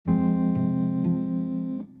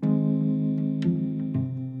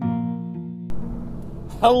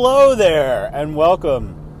Hello there, and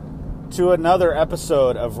welcome to another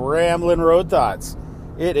episode of Ramblin' Road Thoughts.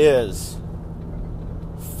 It is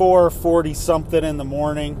 4:40 something in the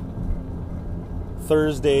morning,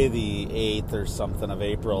 Thursday the 8th or something of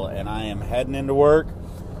April, and I am heading into work.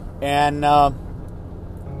 And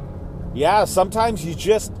sometimes you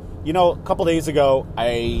just, a couple days ago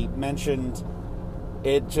I mentioned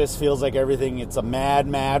it just feels like everything, it's a mad,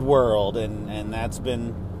 mad world, and that's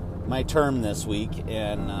been my term this week,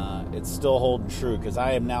 and it's still holding true because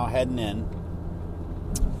I am now heading in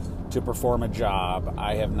to perform a job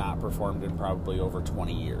I have not performed in probably over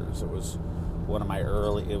 20 years. It was one of my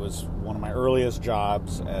earliest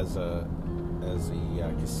jobs as a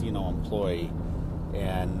casino employee,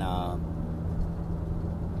 and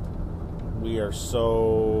we are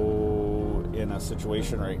so in a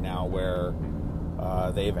situation right now where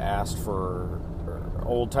they've asked for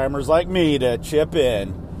old timers like me to chip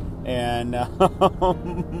in. And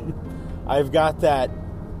I've got that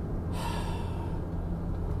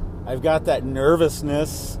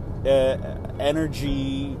nervousness,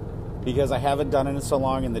 energy, because I haven't done it in so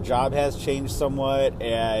long, and the job has changed somewhat.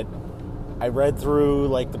 And I read through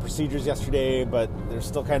the procedures yesterday, but they're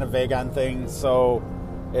still kind of vague on things. So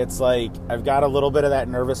it's like I've got a little bit of that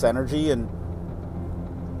nervous energy, and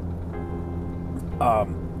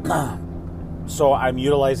so I'm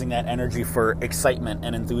utilizing that energy for excitement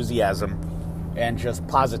and enthusiasm and just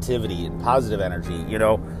positivity and positive energy.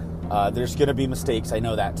 There's going to be mistakes. I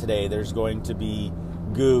know that today. There's going to be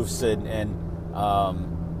goofs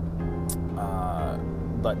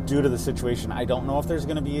but due to the situation, I don't know if there's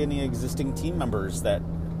going to be any existing team members that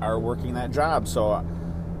are working that job. So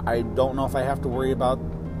I don't know if I have to worry about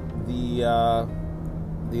the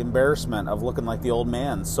embarrassment of looking like the old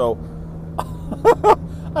man. So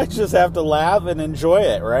I just have to laugh and enjoy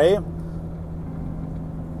it, right?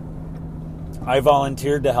 I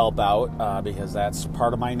volunteered to help out because that's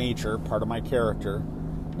part of my nature, part of my character,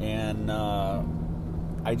 and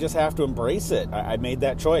I just have to embrace it. I made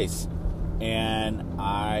that choice, and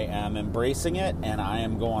I am embracing it, and I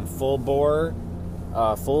am going full bore,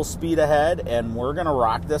 full speed ahead, and we're going to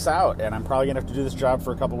rock this out. And I'm probably going to have to do this job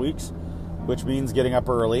for a couple weeks, which means getting up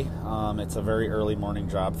early. It's a very early morning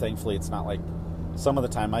job. Thankfully, it's not like some of the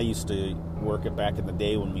time I used to work it back in the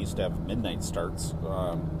day when we used to have midnight starts.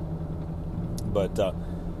 But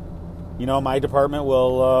my department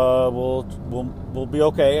will be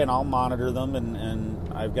okay, and I'll monitor them,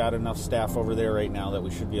 and I've got enough staff over there right now that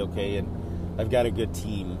we should be okay, and I've got a good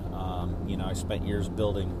team. I spent years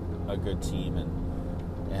building a good team,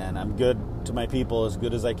 and I'm good to my people, as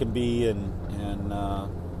good as I can be, and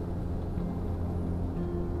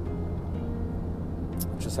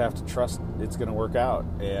just have to trust it's going to work out.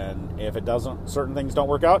 And if it doesn't, certain things don't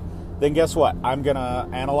work out, then guess what? I'm going to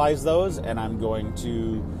analyze those, and I'm going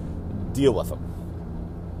to deal with them.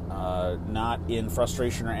 Not in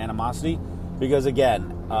frustration or animosity, because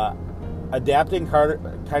again, adapting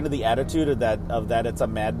kind of the attitude of that it's a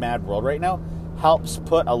mad, mad world right now helps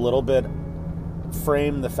put a little bit,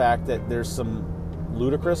 frame the fact that there's some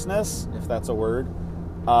ludicrousness, if that's a word,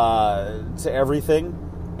 to everything.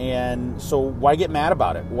 And so why get mad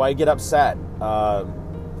about it? Why get upset?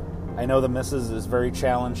 I know the missus is very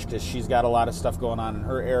challenged because she's got a lot of stuff going on in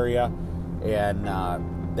her area, and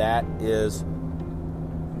that is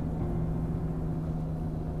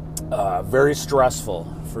very stressful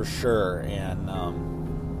for sure. And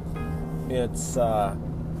it's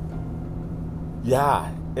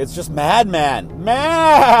just mad.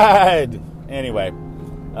 Anyway,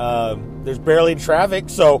 there's barely traffic,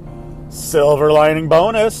 so silver lining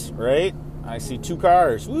bonus, right? I see 2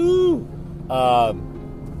 cars. Woo!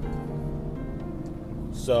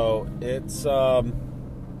 So it's,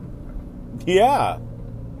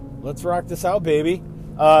 let's rock this out, baby.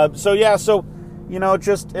 Just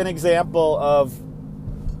an example of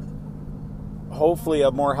hopefully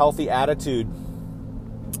a more healthy attitude.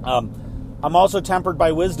 I'm also tempered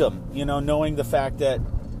by wisdom, knowing the fact that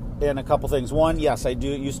in a couple things. One, yes, I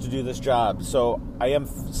used to do this job, so I am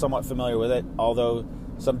somewhat familiar with it, although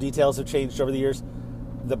some details have changed over the years.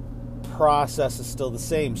 The process is still the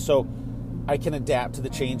same, so I can adapt to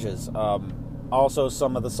the changes. Also,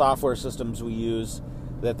 some of the software systems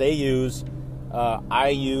that they use, I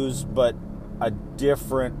use, but a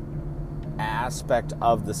different aspect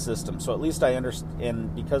of the system. So at least I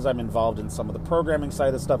understand, because I'm involved in some of the programming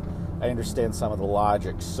side of stuff, I understand some of the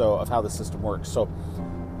logic of how the system works. So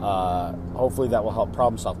hopefully that will help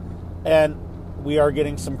problem solve. And we are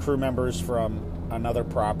getting some crew members from another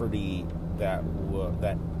property that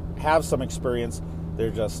have some experience They're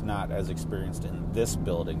just not as experienced in this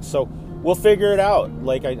building. So we'll figure it out.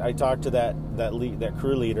 Like I talked to that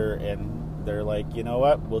crew leader, and they're like, you know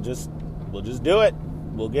what? We'll just do it.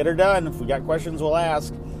 We'll get her done. If we got questions, we'll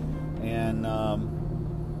ask. And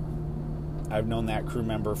I've known that crew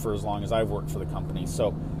member for as long as I've worked for the company.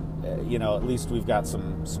 So, at least we've got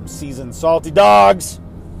some seasoned salty dogs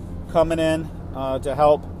coming in to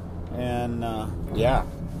help. And yeah.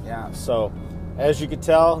 So, as you can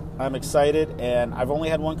tell, I'm excited, and I've only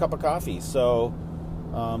had one cup of coffee. So,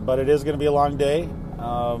 but it is going to be a long day.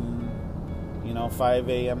 5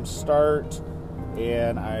 a.m. start,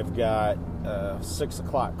 and I've got 6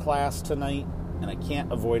 o'clock class tonight, and I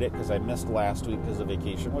can't avoid it because I missed last week because of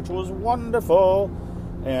vacation, which was wonderful.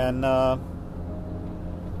 And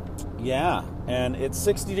and it's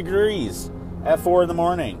 60 degrees at 4 in the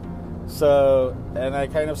morning. So, and I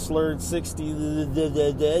kind of slurred 60,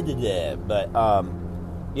 but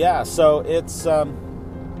so it's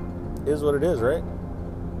is what it is, right?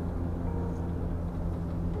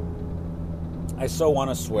 I so want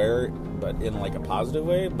to swear, but in like a positive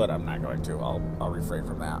way, but I'm not going to. I'll refrain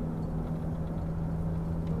from that.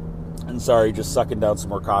 And sorry, just sucking down some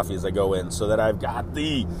more coffee as I go in so that I've got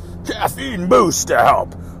the caffeine boost to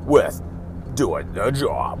help with doing the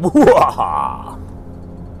job.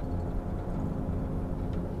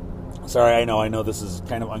 Sorry, I know this is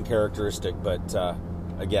kind of uncharacteristic, but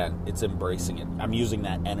again, it's embracing it. I'm using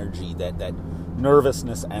that energy, that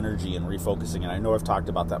nervousness energy, and refocusing. And I know I've talked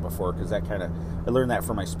about that before because I learned that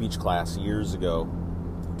from my speech class years ago,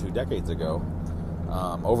 2 decades ago,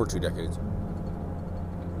 over 2 decades.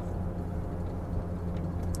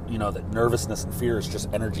 That nervousness and fear is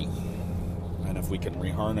just energy. And if we can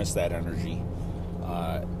reharness that energy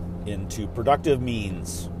into productive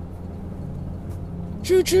means,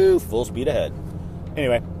 choo-choo, full speed ahead.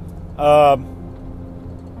 Anyway,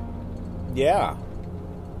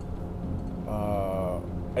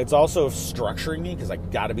 it's also structuring me because I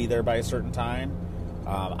got to be there by a certain time.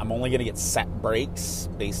 I'm only going to get set breaks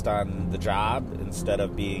based on the job instead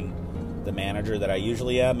of being the manager that I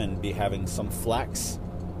usually am and be having some flex,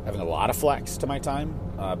 having a lot of flex to my time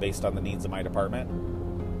based on the needs of my department.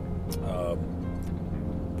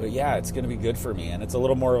 But yeah, it's going to be good for me, and it's a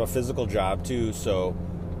little more of a physical job too, so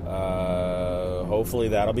hopefully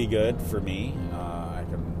that'll be good for me. I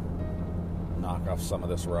can knock off some of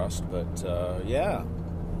this rust, but yeah.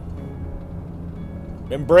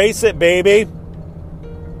 Embrace it, baby.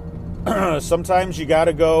 Sometimes you got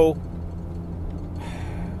to go.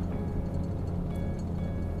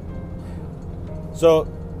 So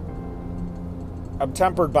I'm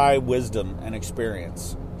tempered by wisdom and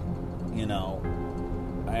experience,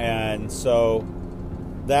 and so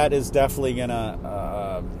that is definitely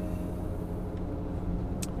gonna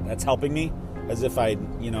that's helping me, as if I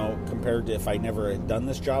compared to if I never had done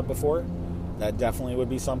this job before. That definitely would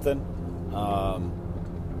be something.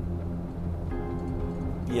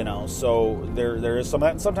 So there is some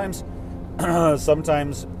of that. And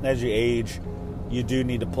sometimes as you age, you do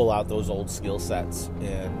need to pull out those old skill sets,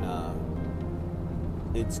 and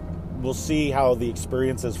we'll see how the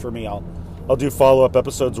experience is for me. I'll do follow-up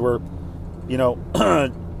episodes where,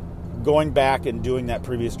 going back and doing that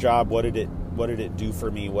previous job, what did it do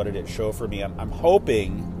for me? What did it show for me? I'm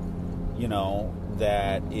hoping,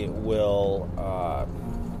 that it will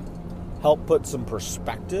help put some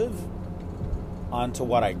perspective onto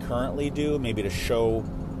what I currently do, maybe to show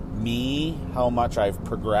me how much I've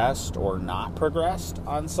progressed or not progressed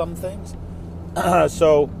on some things.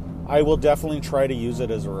 So I will definitely try to use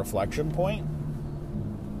it as a reflection point.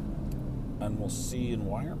 And we'll see. And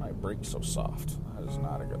why are my brakes so soft? That is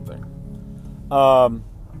not a good thing.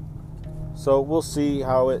 So we'll see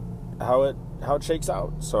how it shakes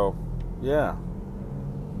out. So yeah.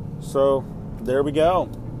 So there we go.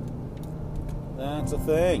 That's a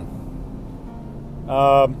thing.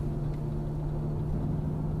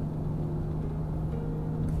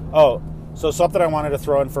 So something I wanted to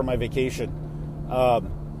throw in for my vacation.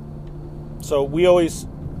 So we always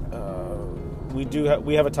we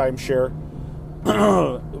have a timeshare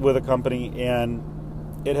with a company, and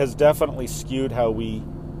it has definitely skewed how we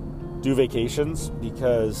do vacations,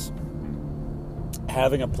 because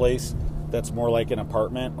having a place that's more like an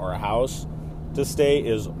apartment or a house to stay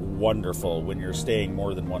is wonderful when you're staying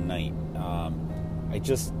more than one night. I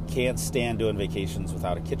just can't stand doing vacations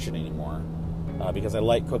without a kitchen anymore, because I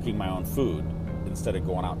like cooking my own food instead of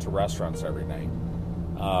going out to restaurants every night.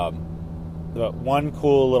 But one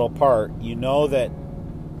cool little part, that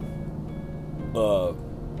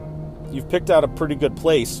you've picked out a pretty good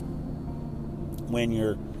place when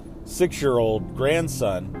your 6-year-old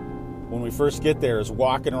grandson when we first get there, is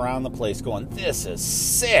walking around the place going, "This is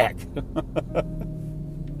sick,"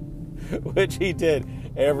 which he did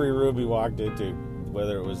every room he walked into,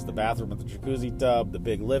 whether it was the bathroom with the jacuzzi tub, the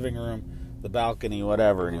big living room, the balcony,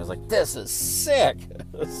 whatever, and he was like, "This is sick."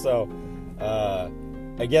 So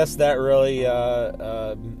I guess that really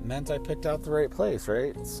meant I picked out the right place,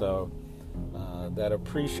 right? So that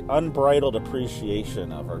unbridled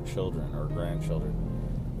appreciation of our children or grandchildren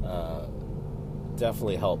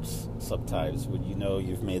definitely helps sometimes when you know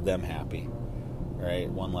you've made them happy,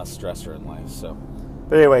 right? One less stressor in life. So,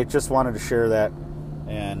 but anyway, just wanted to share that,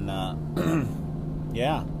 and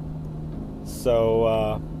yeah. So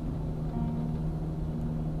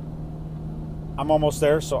I'm almost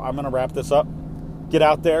there, so I'm going to wrap this up. Get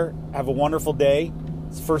out there, have a wonderful day.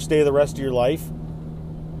 It's the first day of the rest of your life.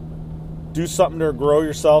 Do something to grow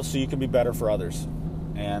yourself so you can be better for others,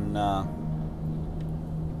 and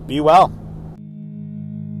be well.